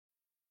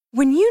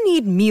When you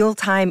need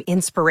mealtime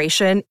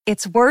inspiration,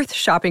 it's worth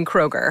shopping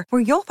Kroger,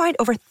 where you'll find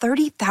over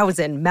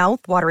 30,000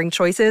 mouth-watering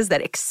choices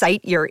that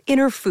excite your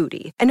inner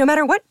foodie. And no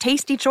matter what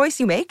tasty choice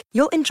you make,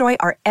 you'll enjoy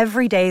our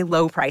everyday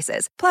low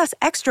prices, plus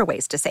extra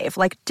ways to save,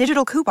 like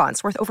digital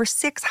coupons worth over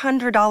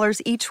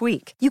 $600 each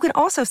week. You can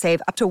also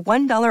save up to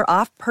 $1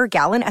 off per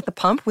gallon at the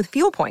pump with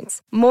fuel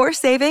points. More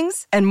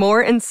savings and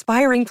more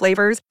inspiring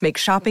flavors make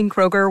shopping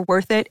Kroger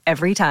worth it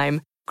every time.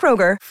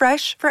 Kroger,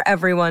 fresh for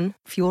everyone.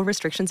 Fuel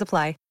restrictions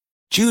apply.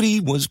 Judy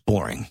was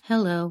boring.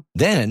 Hello.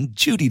 Then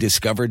Judy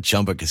discovered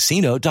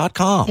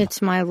ChumbaCasino.com.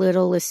 It's my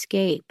little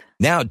escape.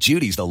 Now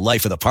Judy's the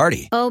life of the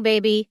party. Oh,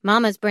 baby,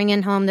 mama's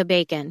bringing home the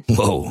bacon.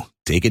 Whoa,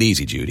 take it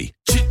easy, Judy.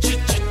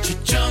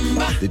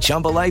 The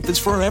Chumba life is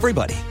for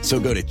everybody. So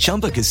go to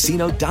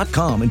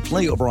ChumbaCasino.com and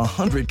play over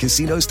 100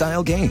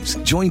 casino-style games.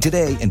 Join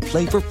today and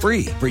play for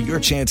free for your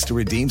chance to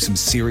redeem some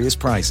serious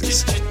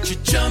prizes.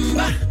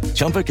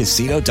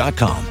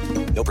 ChumbaCasino.com.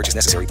 No purchase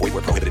necessary. Void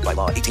where prohibited by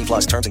law. 18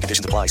 plus terms and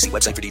conditions apply. See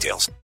website for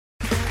details.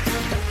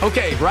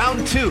 Okay,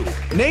 round two.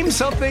 Name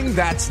something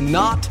that's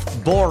not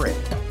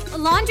boring. A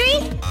laundry?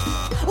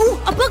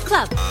 Ooh, a book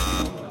club.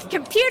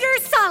 Computer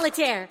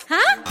solitaire,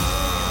 huh?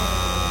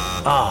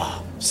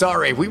 Ah,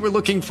 sorry. We were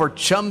looking for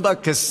Chumba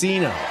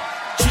Casino.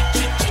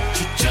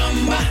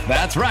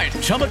 That's right.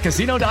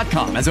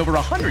 ChumbaCasino.com has over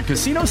 100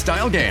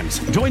 casino-style games.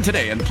 Join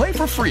today and play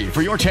for free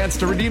for your chance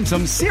to redeem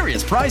some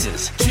serious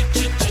prizes.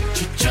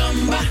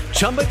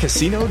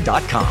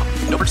 ChumbaCasino.com.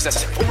 No purchase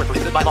necessary. Void where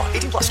prohibited by law.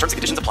 18 plus terms and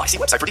conditions apply. See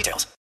website for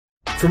details.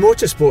 From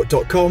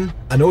Autosport.com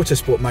and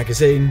Autosport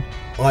magazine,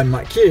 I'm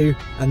Matt Q,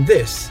 and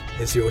this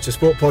is the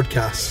Autosport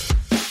podcast.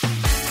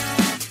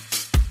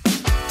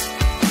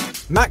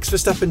 Max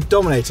Verstappen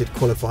dominated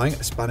qualifying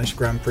at Spanish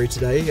Grand Prix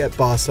today at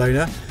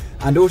Barcelona,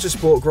 and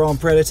Autosport Grand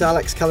Prix editor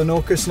Alex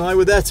Kalinauckas and I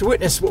were there to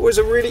witness what was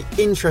a really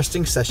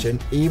interesting session,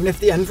 even if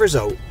the end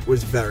result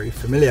was very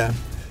familiar.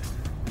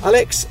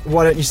 Alex,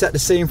 why don't you set the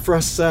scene for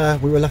us?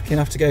 We were lucky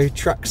enough to go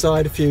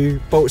trackside, a few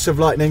bolts of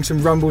lightning,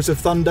 some rumbles of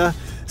thunder.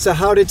 So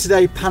how did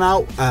today pan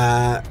out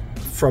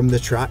from the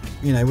track,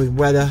 with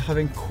weather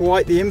having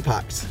quite the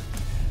impact?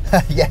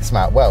 Yes,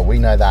 Matt. Well, we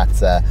know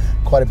that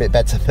quite a bit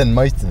better than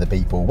most of the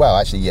people. Well,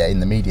 actually, yeah, in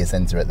the media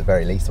centre at the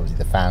very least,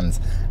 obviously the fans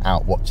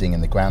out watching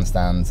in the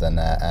grandstands and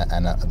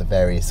at the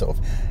various sort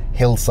of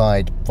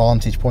hillside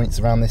vantage points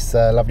around this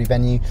lovely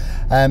venue.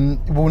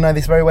 We'll know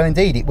this very well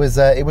indeed. It was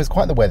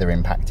quite the weather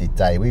impacted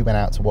day. We went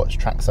out to watch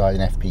trackside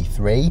in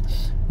FP3.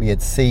 We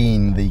had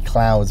seen the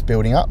clouds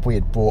building up. We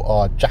had brought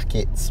our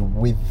jackets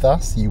with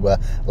us. You were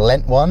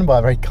lent one by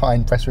a very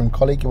kind press room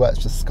colleague who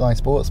works for Sky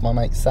Sports, my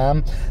mate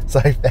Sam. So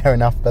fair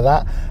enough for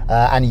that.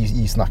 And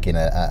you snuck in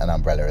an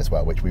umbrella as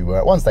well, which we were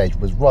at one stage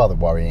was rather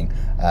worrying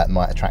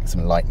might attract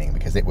some lightning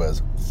because it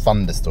was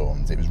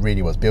thunderstorms. It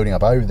really was building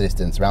up over the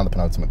distance around the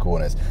penultimate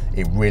corners.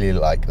 It really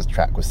looked like the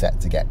track was set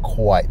to get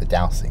quite the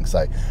dousing.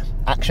 So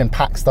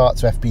action-packed start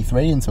to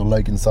FP3 until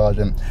Logan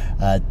Sargent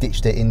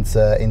ditched it into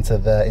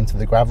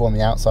the gravel on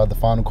the outside of the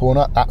final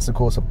corner. That's of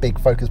course a big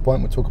focus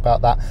point. We'll talk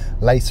about that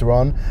later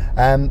on.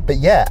 But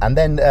yeah, and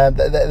then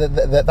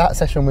that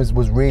session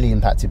was really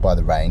impacted by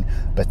the rain,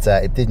 but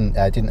it didn't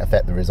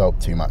affect the result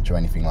too much or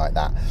anything like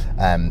that.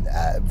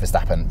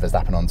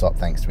 Verstappen on top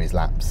thanks to his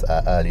laps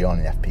early on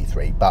in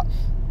FP3, but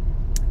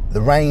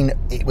the rain,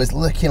 it was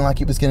looking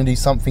like it was going to do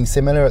something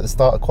similar at the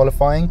start of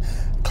qualifying.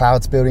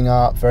 Clouds building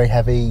up, very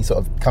heavy, sort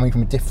of coming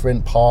from a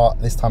different part.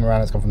 This time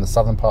around it's come from the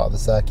southern part of the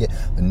circuit,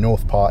 the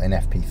north part in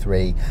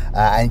FP3,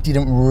 and it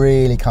didn't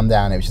really come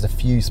down. It was just a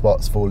few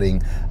spots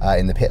falling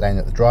in the pit lane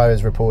that the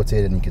drivers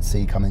reported, and you could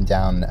see coming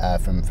down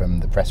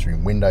from the press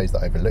room windows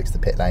that overlooks the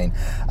pit lane.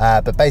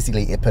 But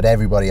basically it put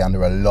everybody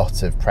under a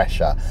lot of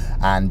pressure,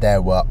 and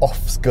there were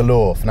offs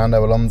galore.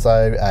 Fernando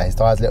Alonso, his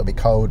tyres a little bit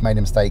cold, made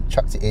a mistake,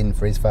 chucked it in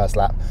for his first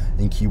lap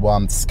in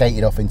Q1,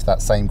 skated off into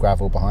that same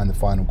gravel behind the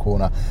final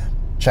corner.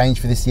 Change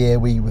for this year,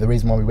 the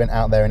reason why we went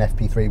out there in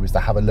FP3 was to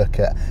have a look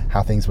at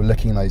how things were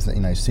looking in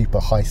those super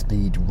high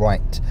speed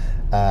right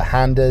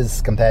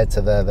handers compared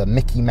to the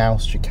Mickey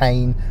Mouse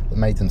chicane that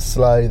made them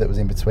slow, that was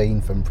in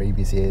between from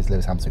previous years.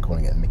 Lewis Hamilton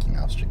calling it the Mickey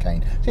Mouse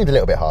chicane seems a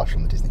little bit harsh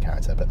on the Disney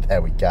character, but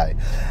there we go.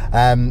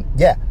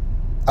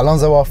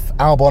 Alonso off,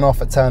 Albon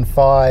off at turn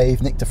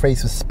 5. Nick de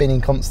Vries was spinning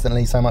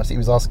constantly so much that he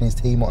was asking his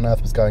team what on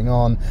earth was going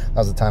on. That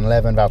was at turn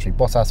 11. Valtteri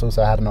Bottas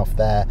also had an off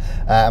there.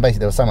 And basically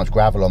there was so much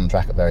gravel on the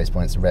track at various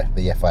points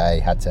the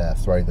FIA had to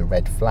throw the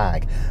red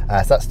flag.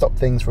 So that stopped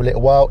things for a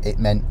little while. It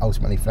meant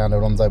ultimately Fernando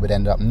Alonso would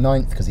end up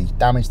 9th because he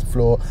damaged the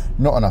floor.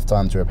 Not enough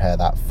time to repair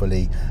that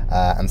fully.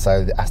 And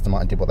so Aston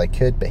Martin did what they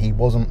could, but he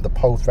wasn't the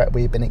pole threat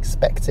we had been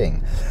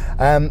expecting.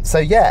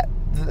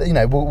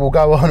 We'll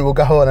go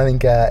on. I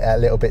think a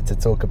little bit to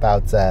talk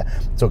about the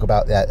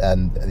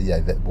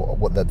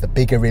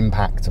bigger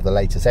impact of the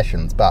later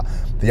sessions. But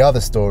the other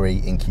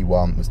story in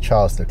Q1 was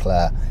Charles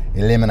Leclerc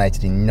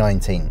eliminated in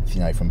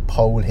 19th. From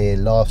pole here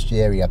last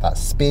year, he had that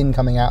spin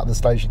coming out of the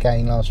slow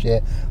chicane last year,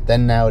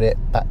 then nailed it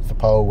back for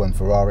pole when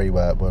Ferrari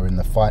were in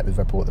the fight with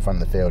Red Bull at the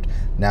front of the field.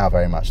 Now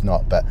very much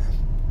not, but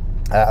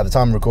At the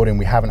time of recording,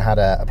 we haven't had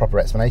a proper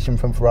explanation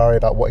from Ferrari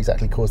about what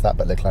exactly caused that,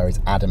 but Leclerc is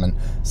adamant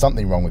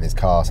something wrong with his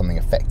car, something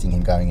affecting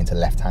him going into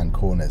left-hand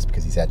corners,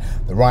 because he said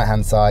the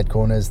right-hand side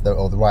corners, the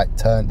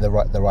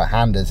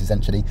right-handers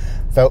essentially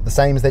felt the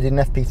same as they did in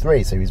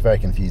FP3, so he was very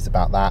confused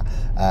about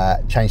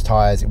that. Changed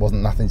tyres. It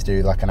wasn't nothing to do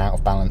with like an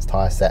out-of-balance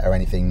tyre set or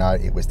anything. No,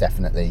 it was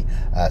definitely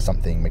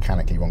something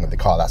mechanically wrong with the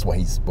car. That's what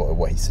he's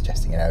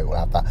suggesting. We'll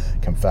have that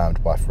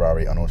confirmed by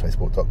Ferrari on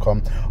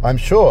Autosport.com, I'm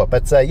sure.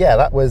 But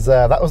that was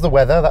the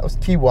weather. That was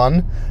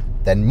Q1.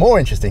 Then more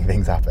interesting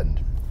things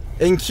happened.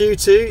 In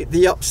Q2,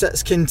 the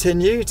upsets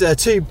continued.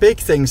 Two big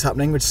things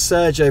happening, with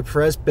Sergio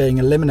Perez being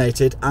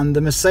eliminated and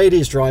the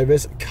Mercedes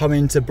drivers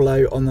coming to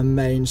blow on the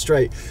main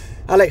straight.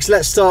 Alex,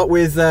 let's start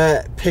with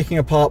picking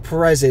apart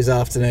Perez's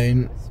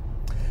afternoon.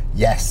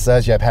 Yes,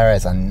 Sergio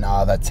Perez,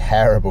 another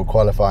terrible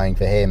qualifying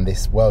for him.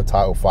 This world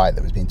title fight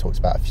that was being talked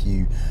about a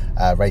few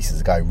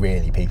races ago,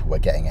 really people were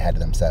getting ahead of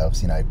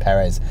themselves.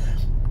 Perez,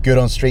 good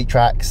on street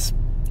tracks,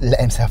 let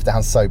himself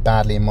down so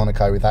badly in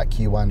Monaco with that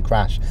Q1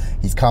 crash.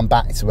 He's come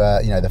back to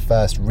the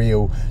first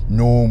real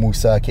normal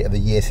circuit of the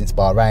year since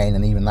Bahrain,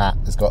 and even that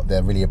has got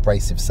the really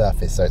abrasive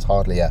surface, so it's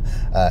hardly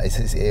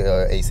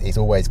it's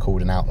always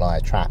called an outlier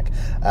track.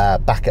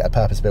 Back at a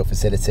purpose-built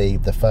facility,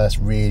 the first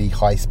really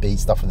high-speed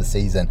stuff of the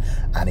season,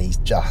 and he's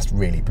just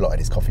really blotted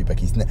his copybook.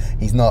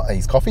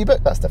 His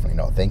copybook, that's definitely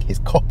not a thing. His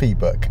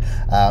copybook.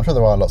 I'm sure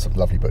there are lots of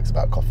lovely books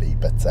about coffee,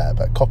 but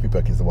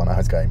copybook is the one I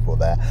was going for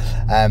there.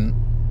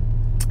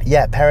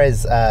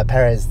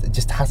 Perez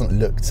just hasn't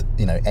looked,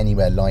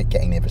 anywhere like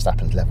getting near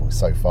Verstappen's level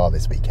so far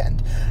this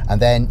weekend. And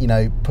then,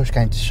 push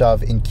came to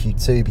shove in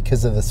Q2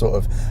 because of the sort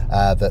of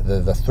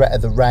the threat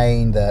of the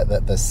rain,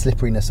 the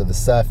slipperiness of the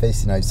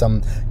surface.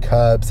 Some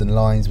curbs and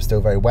lines were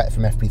still very wet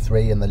from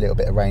FP3 and the little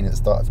bit of rain at the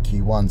start of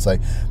Q1. So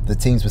the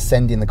teams were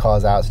sending the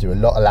cars out to do a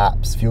lot of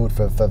laps, fueled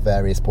for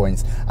various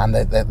points, and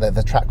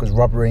the track was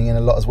rubbering in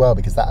a lot as well,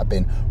 because that had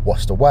been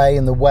washed away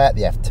in the wet.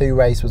 The F2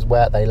 race was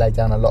wet. They laid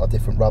down a lot of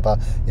different rubber,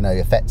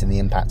 affecting the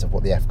impact of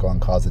what the F1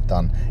 cars had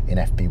done in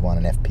FP1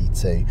 and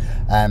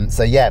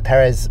FP2.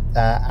 Perez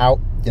out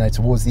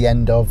towards the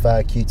end of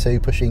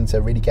Q2, pushing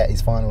to really get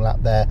his final lap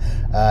there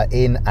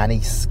and he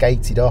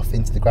skated off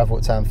into the gravel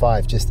at turn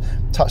 5, just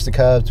touched the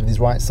curbs with his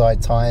right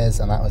side tyres,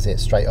 and that was it,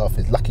 straight off.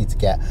 He's lucky to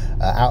get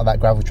out of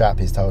that gravel trap.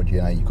 He's told,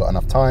 you've got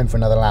enough time for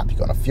another lap, you've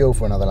got enough fuel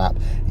for another lap.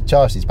 He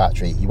charged his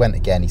battery, he went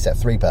again, he set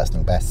 3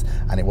 personal bests,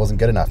 and it wasn't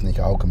good enough.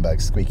 Nico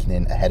Hülkenberg squeaking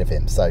in ahead of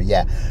him. So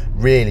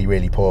really,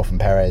 really poor from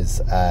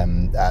Perez.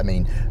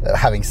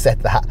 Having said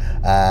that,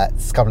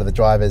 a couple of the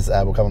drivers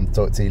we'll come on to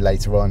talk to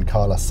later on,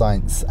 Carlos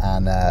Sainz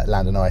and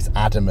Lando Norris,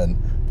 adamant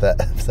that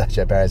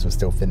Sergio Perez will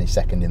still finish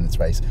second in this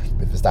race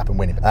with Verstappen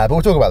winning. But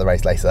we'll talk about the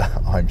race later,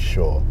 I'm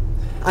sure.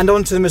 And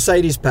on to the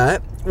Mercedes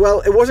pair.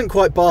 Well, it wasn't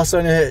quite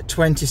Barcelona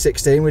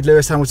 2016 with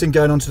Lewis Hamilton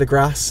going onto the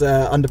grass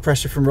under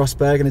pressure from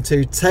Rosberg, and the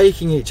two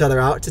taking each other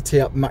out to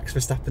tee up Max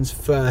Verstappen's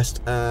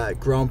first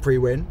Grand Prix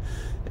win.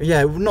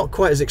 Not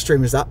quite as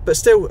extreme as that, but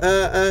still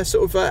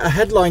a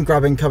headline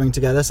grabbing coming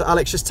together. So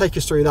Alex, just take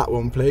us through that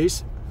one,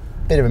 please.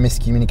 Bit of a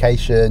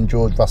miscommunication.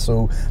 George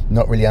Russell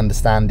not really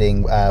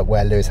understanding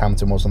where Lewis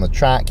Hamilton was on the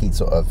track. He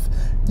sort of,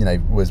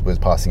 was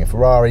passing a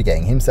Ferrari,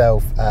 getting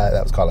himself.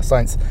 That was Carlos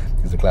Sainz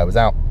because Leclerc was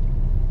out.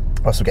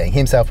 Russell getting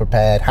himself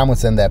prepared.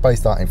 Hamilton, they're both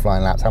starting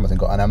flying laps. Hamilton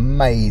got an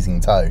amazing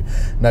tow.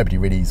 Nobody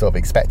really sort of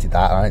expected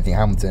that. I don't think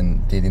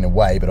Hamilton did in a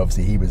way, but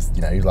obviously he was, he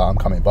was like, I'm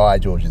coming by.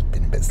 George has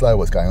been a bit slow.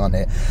 What's going on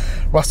here?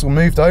 Russell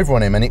moved over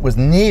on him, and it was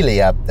nearly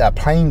a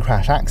plane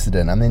crash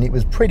accident. I mean, it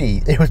was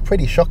pretty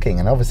shocking.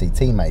 And obviously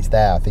teammates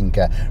there. I think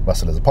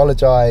Russell has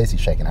apologised.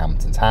 He's shaking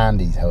Hamilton's hand.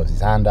 He held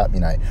his hand up.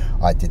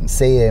 I didn't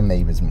see him.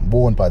 He was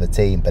warned by the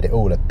team, but it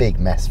all a big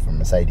mess from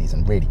Mercedes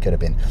and really could have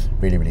been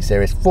really, really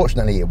serious.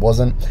 Fortunately, it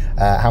wasn't.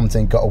 Hamilton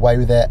got away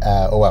with it,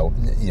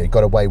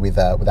 got away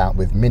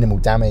with minimal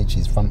damage.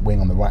 His front wing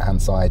on the right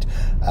hand side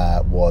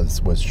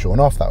was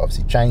shorn off. That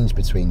obviously changed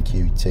between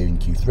Q2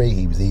 and Q3.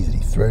 He was easily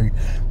through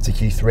to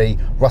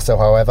Q3. Russell,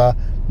 however,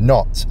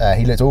 not.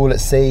 He looked all at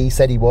sea,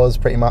 said he was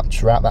pretty much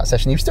throughout that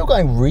session. He was still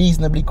going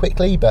reasonably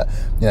quickly, but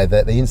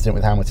the incident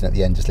with Hamilton at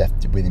the end just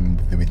left with him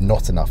with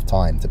not enough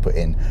time to put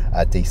in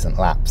a decent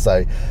lap.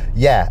 So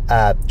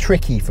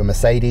tricky for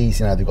Mercedes.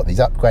 They've got these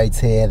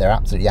upgrades here. They're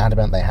absolutely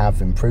adamant they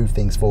have improved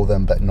things for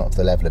them, but not to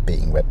the level of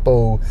beating Red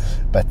Bull.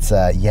 But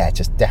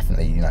just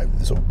definitely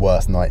the sort of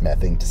worst nightmare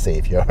thing to see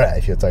if you're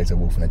Toto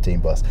Wolff and a team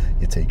boss,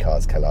 your two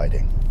cars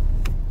colliding.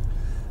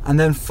 And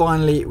then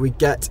finally we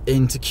get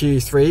into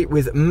Q3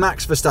 with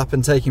Max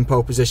Verstappen taking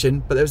pole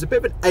position, but there was a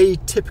bit of an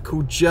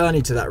atypical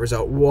journey to that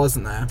result,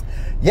 wasn't there?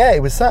 Yeah,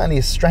 it was certainly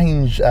a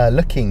strange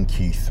looking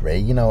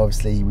Q3.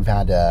 Obviously we've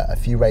had a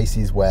few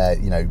races where,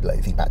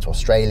 like think back to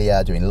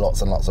Australia, doing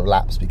lots and lots of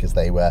laps because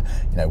they were,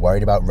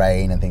 worried about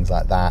rain and things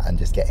like that and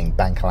just getting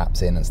bank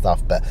laps in and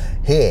stuff. But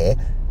here,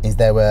 is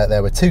there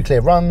were 2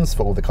 clear runs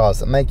for all the cars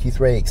that make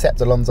Q3,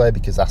 except Alonso,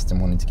 because Aston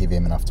wanted to give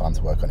him enough time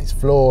to work on his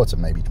floor, to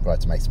maybe try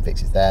to make some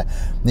fixes there.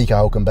 Nico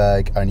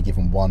Hülkenberg only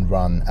given 1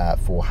 run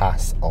for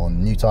Haas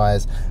on new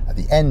tyres. At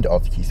the end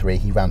of Q3,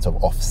 he ran sort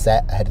of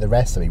offset ahead of the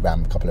rest, so he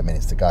ran a couple of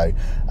minutes to go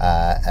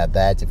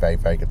there. Did very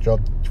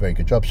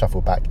good job,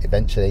 shuffled back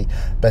eventually.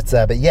 But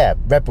yeah,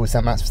 Red Bull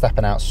sent Max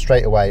Verstappen out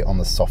straight away on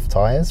the soft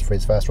tyres for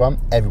his first run.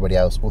 Everybody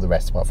else, all the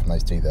rest apart from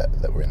those 2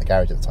 that were in the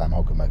garage at the time,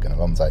 Hülkenberg and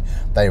Alonso,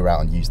 they were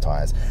out on used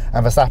tyres.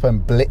 And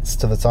Verstappen blitzed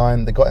to the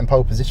time that got in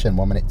pole position,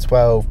 1 minute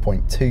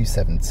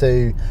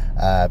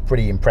 12.272.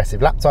 Pretty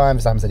impressive lap time.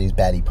 Verstappen said he was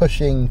barely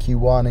pushing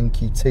Q1 and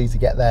Q2 to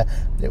get there.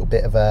 A little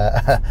bit of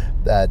a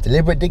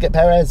deliberate dig at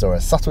Perez, or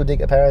a subtle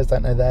dig at Perez,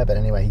 don't know there, but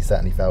anyway, he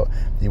certainly felt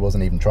he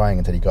wasn't even trying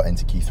until he got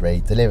into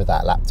Q3, delivered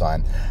that lap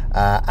time.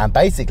 And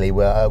basically,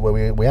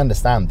 we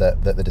understand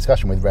that the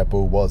discussion with Red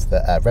Bull was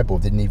that Red Bull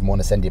didn't even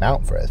want to send him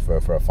out for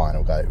a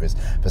final go. It was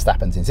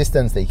Verstappen's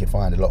insistence that he could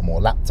find a lot more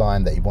lap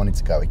time, that he wanted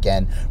to go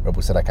again. Red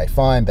Bull said, okay,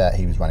 fine, but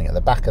he was running at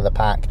the back of the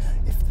pack.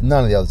 If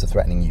none of the others are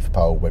threatening you for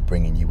pole, we're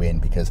bringing you in,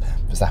 because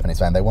Verstappen is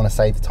saying they want to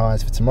save the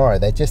tyres for tomorrow.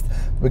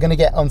 We're going to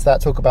get onto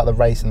that, talk about the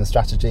race and the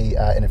strategy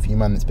in a few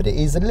moments, but it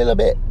is a little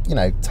bit,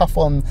 tough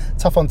on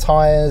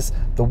tyres.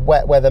 The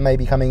wet weather may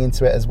be coming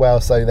into it as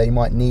well, so they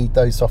might need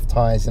those soft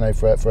tyres,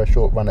 for a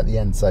short run at the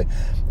end. So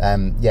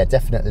yeah,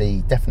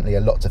 definitely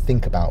a lot to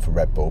think about for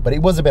Red Bull. But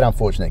it was a bit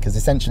unfortunate, because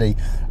essentially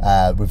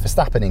with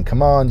Verstappen in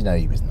command,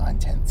 he was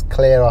 9/10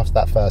 clear after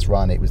that first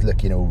run. It was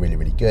looking all really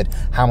good.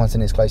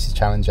 Hamilton, his closest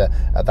challenger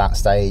at that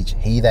stage,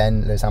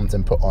 Lewis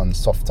Hamilton, put on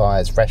soft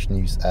tyres, fresh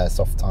new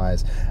soft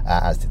tyres,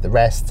 as did the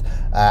rest.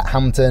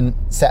 Hamilton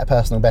set a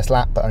personal best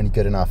lap, but only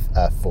good enough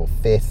for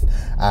 5th.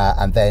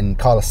 And then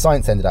Carlos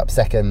Sainz ended up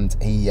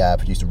 2nd. He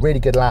produced a really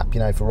good lap.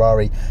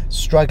 Ferrari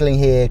struggling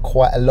here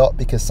quite a lot,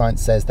 because Sainz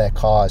says their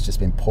car has just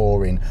been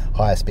poor in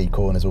higher speed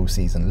corners all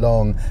season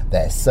long.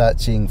 They're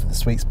searching for the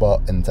sweet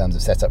spot in terms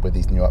of setup with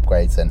these new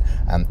upgrades, and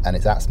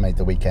that's made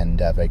the weekend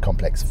very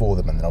complex for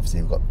them. And then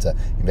obviously we've got to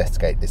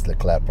investigate this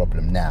Leclerc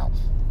problem now.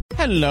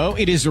 Hello,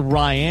 it is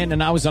Ryan,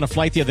 and I was on a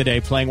flight the other day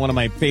playing one of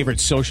my favorite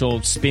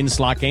social spin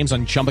slot games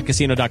on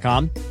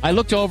ChumbaCasino.com. I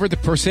looked over at the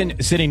person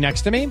sitting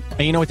next to me, and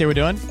you know what they were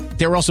doing?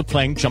 They were also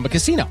playing Chumba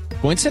Casino.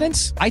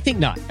 Coincidence? I think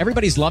not.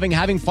 Everybody's loving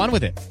having fun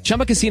with it.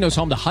 Chumba Casino is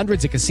home to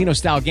hundreds of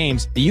casino-style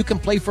games that you can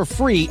play for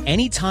free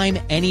anytime,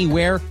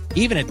 anywhere,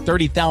 even at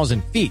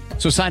 30,000 feet.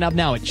 So sign up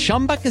now at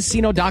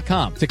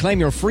ChumbaCasino.com to claim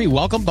your free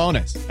welcome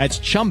bonus. That's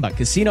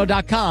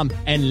ChumbaCasino.com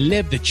and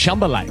live the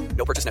Chumba life.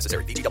 No purchase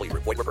necessary. VGW.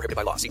 Void where prohibited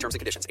by law. See terms and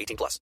conditions.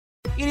 18+.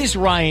 It is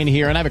Ryan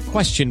here, and I have a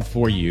question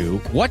for you.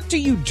 What do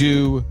you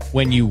do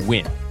when you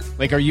win?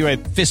 Like, are you a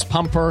fist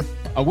pumper,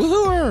 a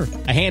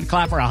woohooer, a hand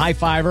clapper, a high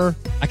fiver?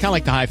 I kind of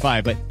like the high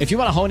five, but if you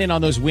want to hone in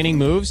on those winning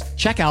moves,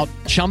 check out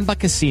Chumba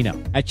Casino.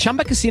 At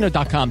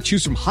ChumbaCasino.com,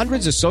 choose from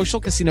hundreds of social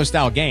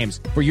casino-style games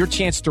for your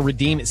chance to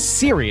redeem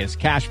serious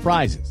cash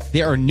prizes.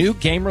 There are new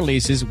game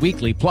releases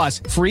weekly, plus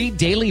free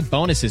daily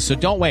bonuses, so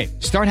don't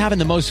wait. Start having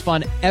the most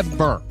fun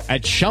ever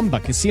at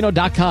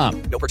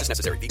ChumbaCasino.com. No purchase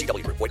necessary.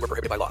 VGW. Void where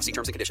prohibited by law. See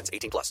terms and conditions.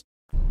 18+.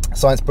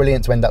 Sainz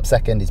brilliant to end up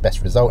 2nd, his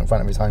best result in front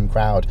of his home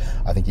crowd.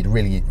 I think he'd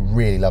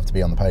really love to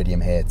be on the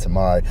podium here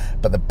tomorrow.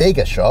 But the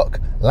bigger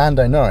shock,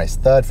 Lando Norris,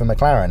 3rd for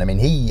McLaren. I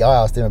mean,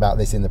 I asked him about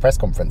this in the press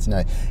conference. In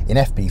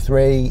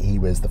FP3, he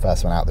was the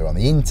first one out there on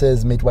the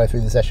Inters midway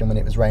through the session when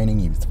it was raining.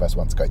 He was the first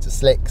one to go to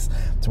slicks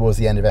towards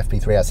the end of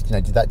FP3. I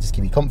said, did that just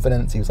give you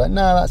confidence? He was like,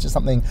 no, that's just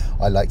something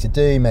I like to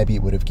do. Maybe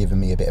it would have given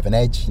me a bit of an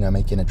edge,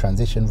 making a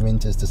transition from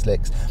Inters to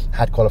slicks.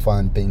 Had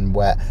qualifying been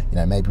wet,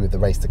 maybe with the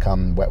race to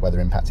come, wet weather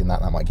impacting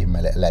that might give him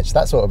a little edge.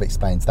 That sort of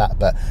explains that,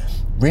 but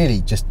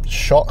really just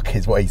shock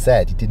is what he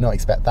said. He did not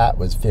expect that,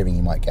 was fearing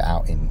he might go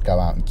out in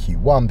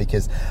Q1,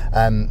 because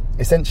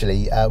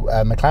essentially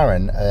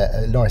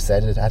McLaren, Norris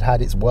said,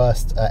 had its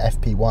worst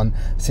FP1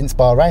 since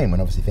Bahrain, when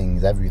obviously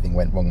everything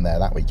went wrong there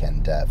that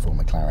weekend for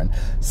McLaren.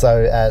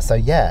 So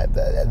yeah,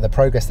 the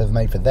progress they've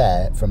made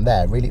from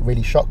there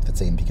really shocked the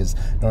team, because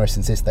Norris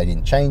insists they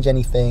didn't change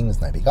anything. There's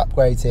no big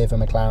upgrades here for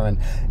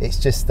McLaren. It's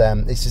just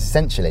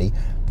essentially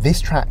this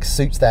track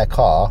suits their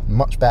car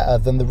much better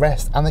than the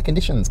rest, and the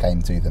conditions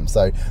came to them.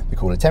 So the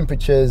cooler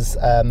temperatures,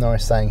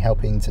 Norris saying,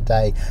 helping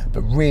today, but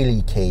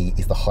really key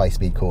is the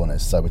high-speed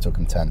corners. So we're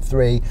talking turn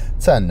 3,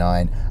 turn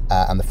 9,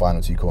 and the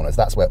final 2 corners.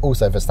 That's where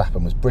also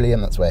Verstappen was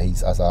brilliant. That's where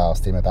as I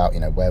asked him about,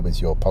 where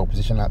was your pole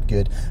position lap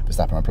good?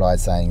 Verstappen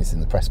replied saying, this in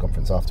the press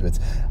conference afterwards,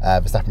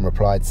 Verstappen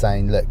replied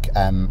saying, look,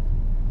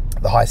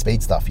 the high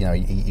speed stuff,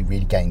 he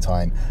really gained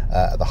time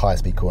at the higher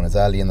speed corners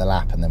early in the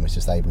lap, and then was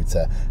just able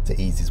to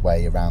ease his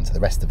way around to the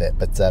rest of it.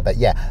 But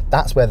yeah,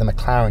 that's where the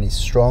McLaren is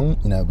strong.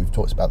 We've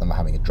talked about them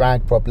having a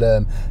drag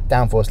problem,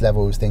 downforce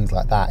levels, things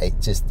like that. It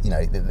just,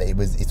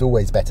 it's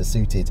always better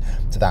suited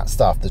to that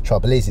stuff. The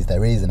trouble is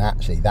there isn't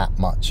actually that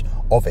much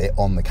of it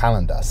on the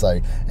calendar. So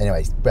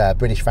anyways,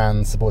 British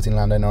fans supporting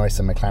Lando Norris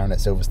and McLaren at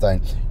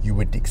Silverstone, you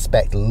would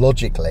expect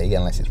logically,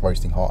 unless it's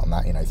roasting hot and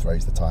that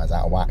throws the tyres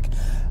out of whack,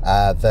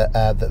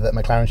 that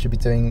that McLaren should be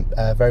doing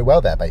very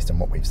well there based on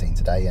what we've seen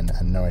today, and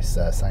Norris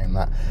saying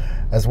that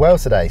as well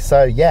today.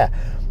 So yeah,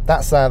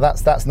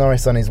 that's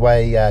Norris on his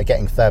way,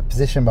 getting third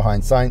position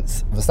behind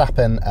Sainz.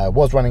 Verstappen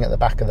was running at the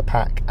back of the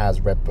pack as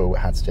Red Bull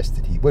had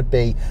suggested he would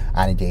be,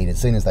 and indeed as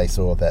soon as they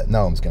saw that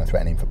no one was going to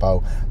threaten him for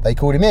pole, they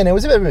called him in. It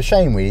was a bit of a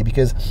shame really,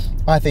 because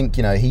I think,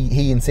 you know,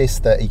 he insists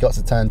that he got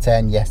to turn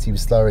 10. Yes, he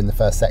was slower in the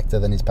first sector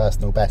than his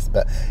personal best,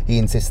 but he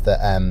insists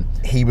that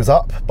he was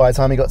up by the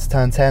time he got to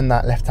turn 10,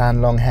 that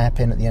left-hand long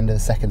hairpin at the end of the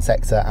second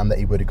sector, and that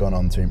he would have gone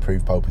on to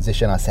improve pole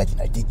position. I said, you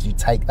know, did you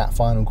take that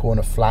final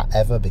corner flat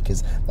ever?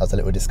 Because that was a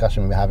little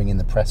discussion we were having in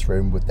the press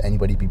room. Would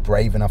anybody be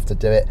brave enough to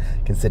do it,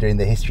 considering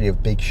the history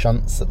of big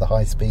shunts at the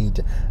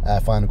high-speed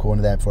final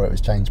corner there before it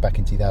was changed back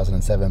in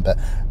 2007? But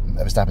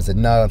Verstappen said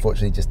no,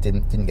 unfortunately just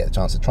didn't get the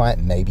chance to try it.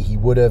 Maybe he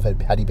would have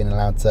had he been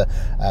allowed to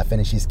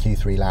finish his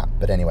Q3 lap,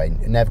 but anyway,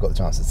 never got the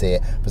chance to see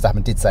it.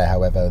 Verstappen did say,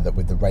 however, that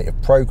with the rate of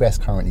progress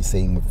currently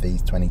seen with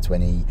these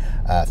 2023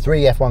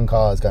 F1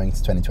 cars going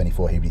into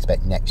 2024, he would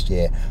expect next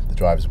year the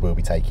drivers will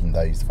be taking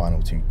those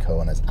final two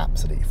corners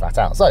absolutely flat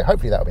out. So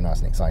hopefully that'll be nice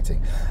and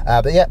exciting.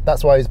 But yeah,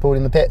 that's why he was pulled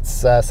in the pits,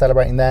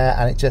 celebrating there,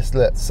 and it just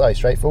looked so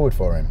straightforward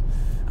for him.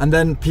 And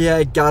then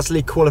Pierre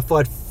Gasly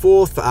qualified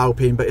 4th for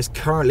Alpine, but is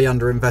currently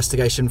under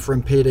investigation for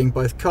impeding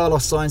both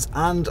Carlos Sainz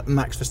and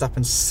Max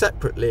Verstappen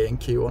separately in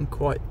Q1.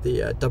 Quite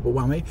the double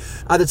whammy.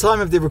 At the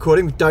time of the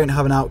recording, we don't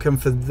have an outcome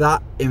for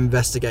that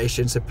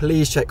investigation, so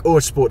please check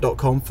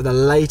autosport.com for the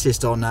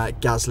latest on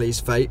Gasly's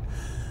fate.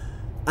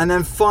 And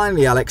then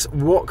finally, Alex,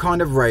 what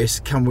kind of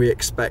race can we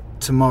expect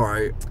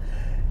tomorrow?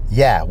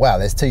 Yeah, well,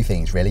 there's two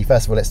things really.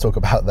 First of all, let's talk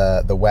about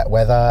the wet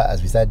weather.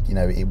 As we said, you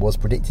know, it was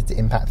predicted to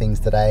impact things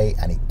today,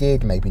 and it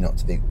did, maybe not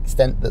to the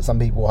extent that some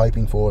people were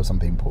hoping for,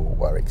 some people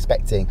were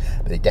expecting,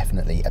 but it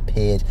definitely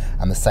appeared,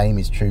 and the same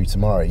is true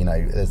tomorrow. You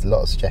know, there's a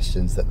lot of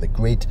suggestions that the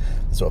grid,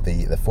 sort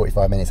of the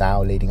 45 minutes,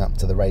 hour leading up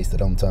to the race, the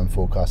long-term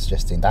forecast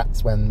suggesting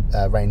that's when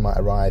rain might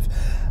arrive.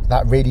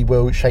 That really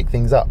will shake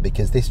things up,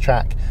 because this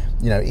track,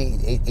 you know,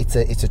 it's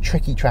a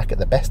tricky track at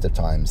the best of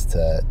times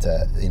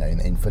to you know,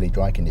 in fully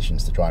dry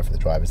conditions to drive for the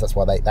drivers. That's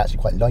why they actually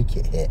quite like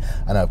it here.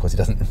 I know, of course, it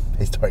doesn't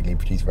historically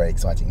produce very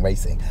exciting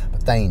racing,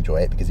 but they enjoy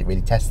it because it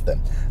really tests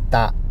them.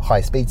 That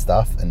high speed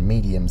stuff and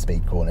medium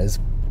speed corners,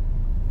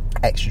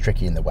 extra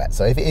tricky in the wet.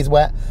 So if it is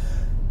wet,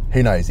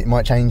 who knows? It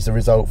might change the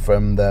result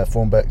from the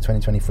Formberg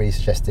 2023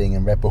 suggesting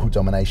and Red Bull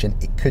domination.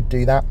 It could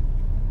do that.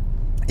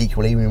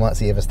 Equally, we might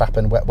see a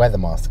Verstappen wet weather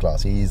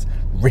masterclass. He's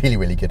really,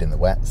 really good in the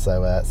wet.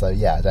 So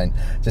yeah,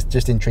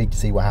 just intrigued to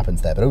see what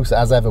happens there. But also,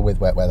 as ever with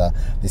wet weather,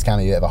 this can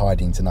be a bit of a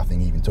hiding to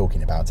nothing, even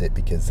talking about it,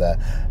 because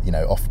you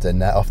know,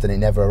 often it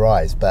never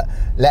arrives. But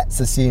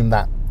let's assume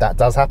that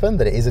does happen,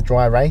 that it is a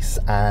dry race,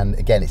 and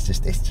again, it's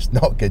just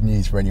not good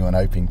news for anyone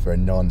hoping for a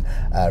non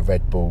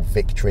Red Bull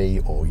victory,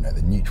 or, you know,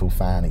 the neutral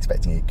fan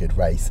expecting a good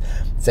race.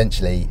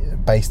 Essentially,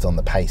 based on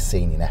the pace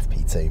seen in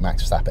FP2,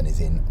 Max Verstappen is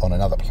on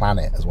another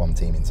planet, as one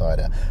Team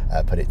Insider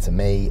put it to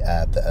me.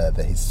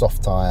 That his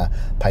soft tyre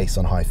pace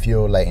on high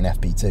fuel late in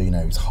FP2, you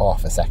know, he's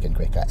half a second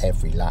quicker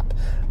every lap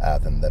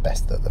than the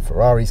best that the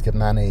Ferraris could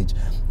manage.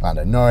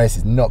 Lando Norris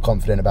is not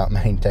confident about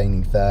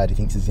maintaining third. He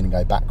thinks he's going to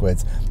go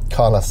backwards.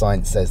 Carlos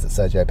Sainz says that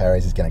Sergio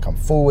Perez is going to come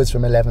forwards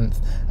from 11th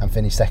and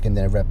finish second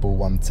in a Red Bull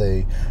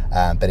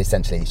 1-2. But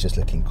essentially, it's just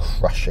looking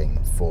crushing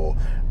for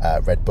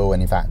Red Bull.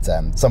 And in fact,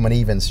 someone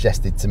even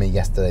suggested to me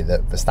yesterday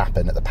that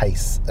Verstappen, at the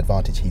pace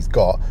advantage he's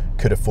got,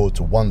 could afford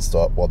to one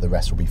stop while the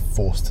rest will be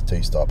forced to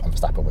two stop, and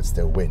Verstappen would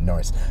still win.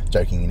 Norris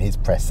joking in his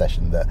press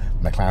session that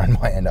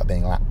McLaren might end up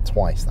being lapped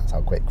twice. That's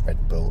how quick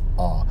Red Bull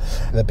are.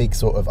 The big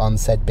sort of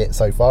unsaid bit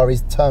so far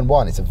is turn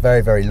one. It's a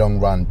very, very long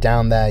run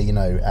down there. You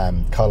know,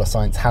 Carlos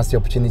Sainz has the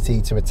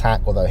opportunity to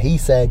attack, although he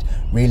said,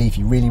 really, if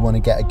you really want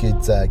to get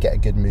a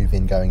good move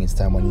in going into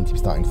turn one, you need to be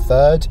starting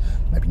third.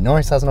 Maybe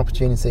Norris has an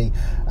opportunity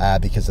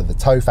because of the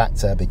toe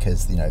factor,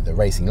 because, you know, the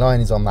racing line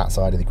is on that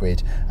side of the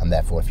grid, and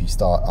therefore if you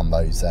start on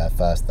those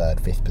first, third,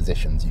 fifth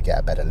positions, you get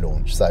a better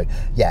launch. So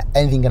yeah,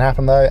 anything can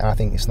happen though, and I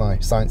think if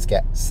Sainz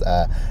gets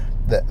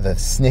the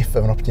sniff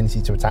of an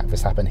opportunity to attack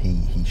Verstappen,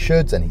 he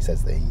should, and he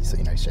says that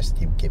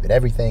he will give it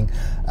everything.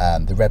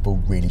 The Red Bull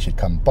really should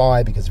come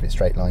by because of its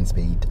straight line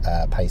speed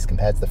pace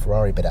compared to the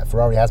Ferrari, but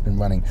Ferrari has been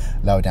running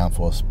lower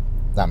downforce.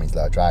 That means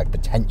lower drag.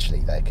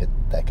 Potentially there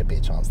could be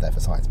a chance there for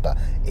Sainz, but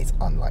it's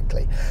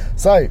unlikely.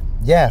 So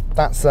yeah,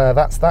 that's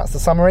the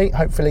summary.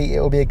 Hopefully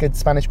it will be a good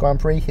Spanish Grand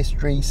Prix.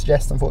 History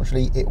suggests,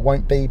 unfortunately, it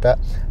won't be, but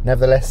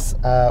nevertheless,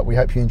 we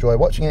hope you enjoy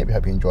watching it. We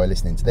hope you enjoy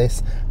listening to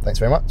this. Thanks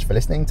very much for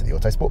listening to the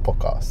Autosport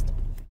Podcast.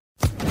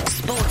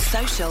 Sports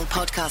Social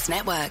Podcast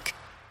Network.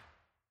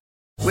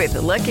 With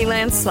the Lucky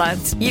Land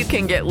Slots, you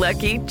can get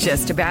lucky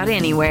just about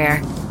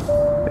anywhere.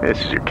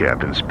 This is your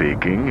captain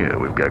speaking.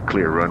 We've got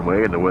clear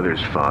runway and the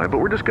weather's fine, but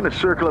we're just going to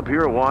circle up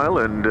here a while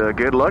and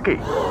get lucky.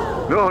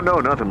 No,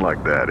 nothing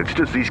like that. It's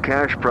just these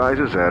cash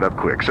prizes add up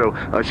quick. So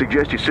I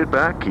suggest you sit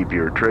back, keep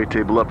your tray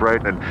table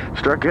upright, and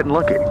start getting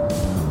lucky.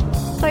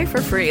 Play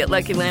for free at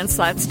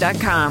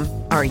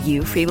LuckyLandSlots.com. Are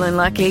you feeling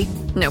lucky?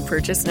 No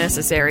purchase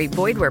necessary.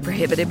 Void where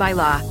prohibited by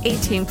law.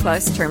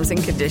 18+ terms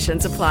and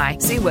conditions apply.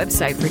 See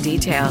website for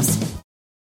details.